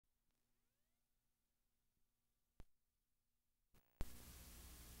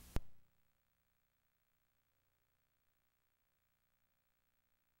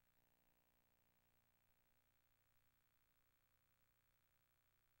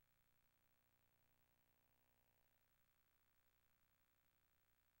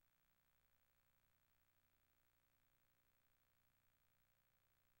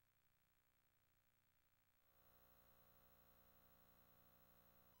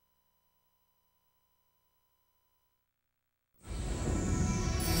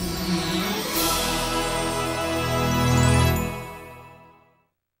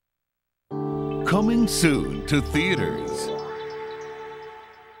Coming soon to theaters.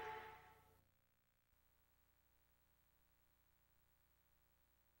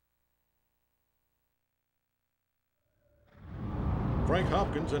 Frank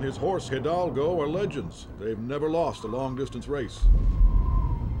Hopkins and his horse Hidalgo are legends. They've never lost a long-distance race.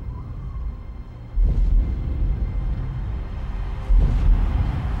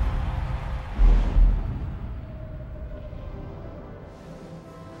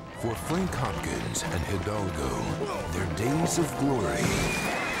 For Frank Hopkins and Hidalgo, their days of glory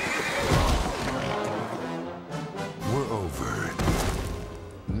were over.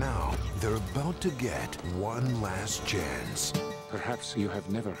 Now, they're about to get one last chance. Perhaps you have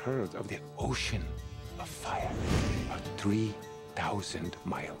never heard of the Ocean of Fire, a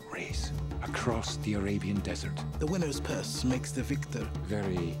 3,000-mile race across the Arabian desert. The winner's purse makes the victor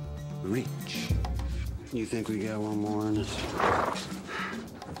very rich. You think we got one more in us?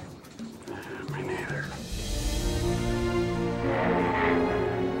 Me neither.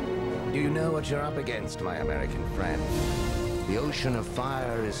 Do you know what you're up against, my American friend? The Ocean of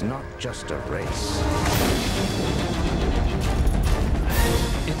Fire is not just a race.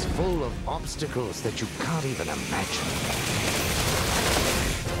 It's full of obstacles that you can't even imagine.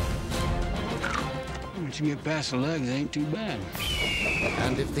 Once you get past the legs, it ain't too bad.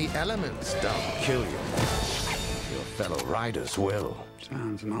 And if the elements don't kill you, your fellow riders will.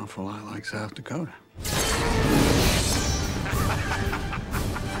 Sounds an awful lot like South Dakota.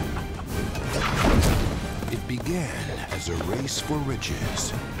 It began as a race for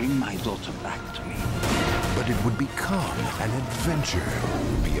riches. Bring my daughter back to me. But it would become an adventure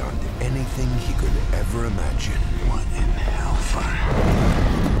beyond anything he could ever imagine. What in hellfire?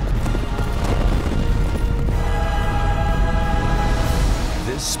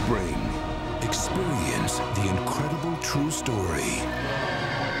 This spring, experience the incredible true story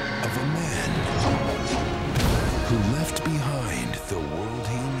of a man who left behind the world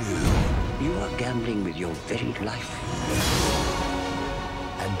he knew. You are gambling with your very life.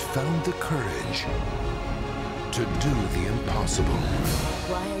 And found the courage to do the impossible.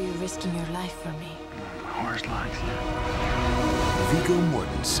 Why are you risking your life for me? My horse likes you. Viggo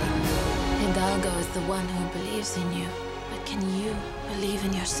Mortensen. Hidalgo is the one who believes in you. But can you believe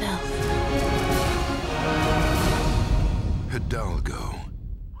in yourself? Hidalgo.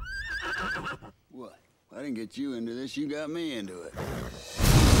 What? I didn't get you into this, you got me into it.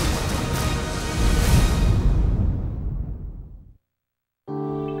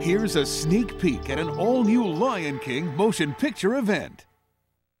 Here's a sneak peek at an all-new Lion King motion picture event.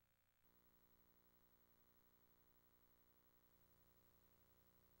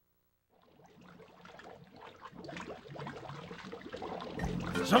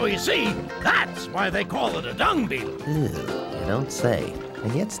 So you see, that's why they call it a dung beetle. Ew, you don't say.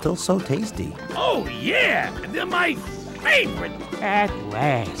 And yet still so tasty. Oh yeah, they're my favorite. At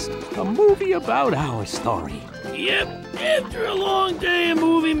last, a movie about our story. Yep, after a long day of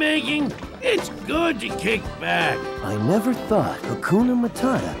movie making, it's good to kick back. I never thought Hakuna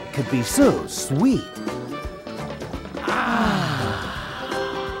Matata could be so sweet.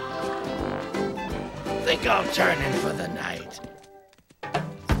 Think I'll turn in for the night.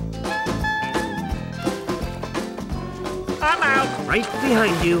 I'm out. Right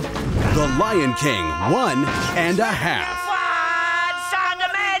behind you. The Lion King 1.5. What's on the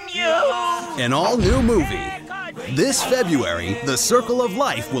menu? An all-new movie. This February, the circle of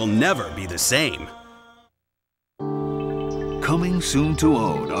life will never be the same. Coming soon to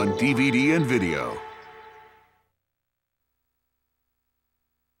own on DVD and video.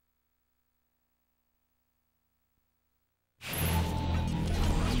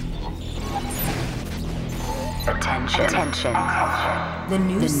 Attention. The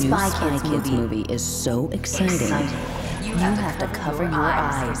new Spy Kids movie is so exciting. You have to cover your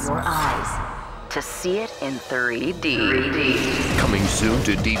eyes to see it in 3D. Coming soon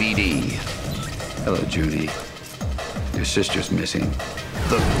to DVD. Hello, Judy. Your sister's missing.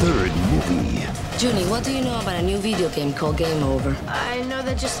 The third movie. Junie, what do you know about a new video game called Game Over? I know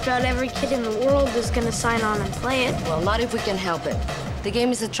that just about every kid in the world is gonna sign on and play it. Well, not if we can help it. The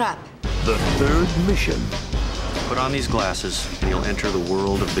game is a trap. The third mission. Put on these glasses, and you'll enter the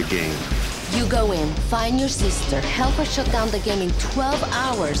world of the game. You go in, find your sister, help her shut down the game in 12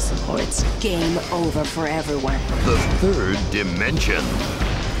 hours, or it's game over for everyone. The third dimension.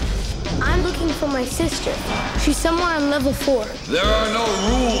 I'm looking for my sister. She's somewhere on level 4. There are no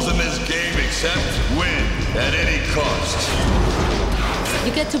rules in this game except win at any cost.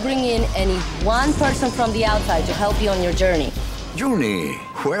 You get to bring in any one person from the outside to help you on your journey. Junie,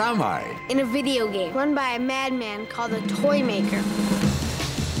 where am I? In a video game run by a madman called the Toy Maker.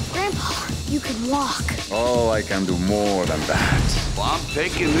 Grandpa, You can walk. Oh, I can do more than that. Well, I'm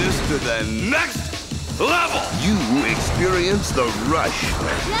taking this to the next level. You experience the rush.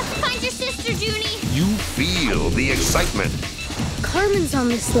 Let's find your sister, Junie. You feel the excitement. Carmen's on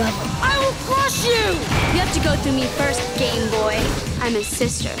this level. I will crush you! You have to go through me first, Game Boy. I'm his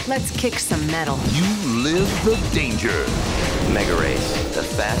sister. Let's kick some metal. You live the danger. Mega Race, the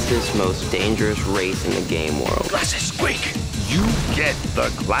fastest, most dangerous race in the game world. Glasses, quick! You get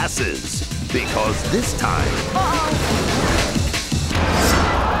the glasses. Because this time,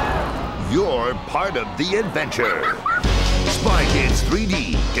 you're part of the adventure. Spy Kids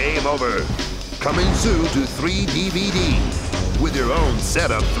 3D Game Over. Coming soon to 3DVD. With your own set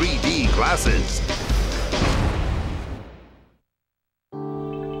of 3D glasses.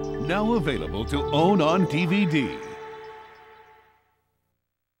 Now available to own on DVD.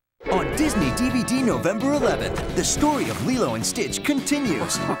 On Disney DVD November 11th, the story of Lilo and Stitch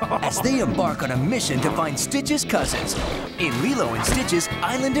continues as they embark on a mission to find Stitch's cousins in Lilo and Stitch's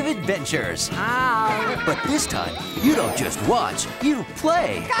Island of Adventures. Ow. But this time, you don't just watch, you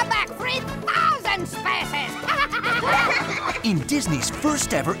play. Come back 3,000 spaces! In Disney's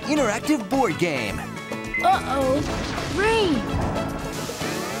first ever interactive board game. Uh-oh. Rain.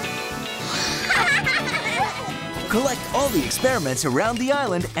 Collect all the experiments around the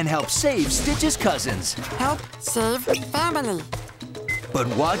island and help save Stitch's cousins. Help save family. But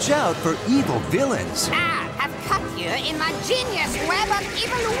watch out for evil villains. I have caught you in my genius web of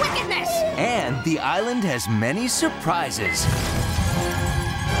evil wickedness. And the island has many surprises.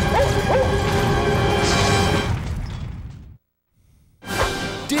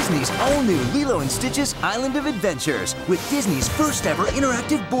 Disney's all-new Lilo and Stitch's Island of Adventures with Disney's first ever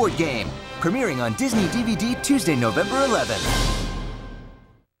interactive board game. Premiering on Disney DVD Tuesday, November 11th.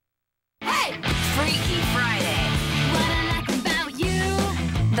 Hey! Freaky Friday. What I like about you.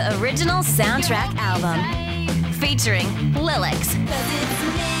 The original soundtrack album. Featuring Lilix,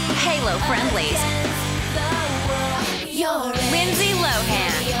 Halo Friendlies, Lindsay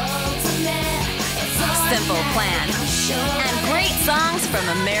Lohan, Simple Plan, and great songs from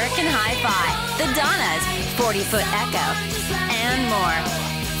American Hi-Fi, The Donnas, 40-Foot Echo, and more.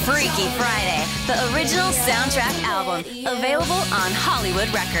 Freaky Friday, the original soundtrack album, available on Hollywood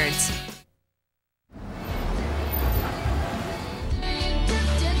Records.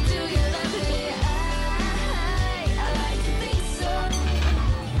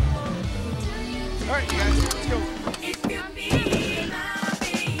 All right, you guys, let's go.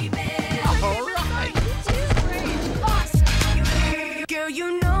 All right. Girl,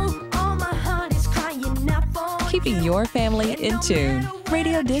 you know all my heart is crying out for Keeping your family in tune.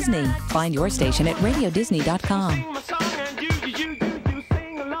 Radio Disney. Find your station at radiodisney.com.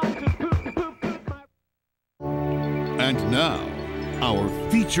 And now, our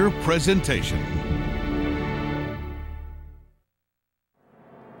feature presentation.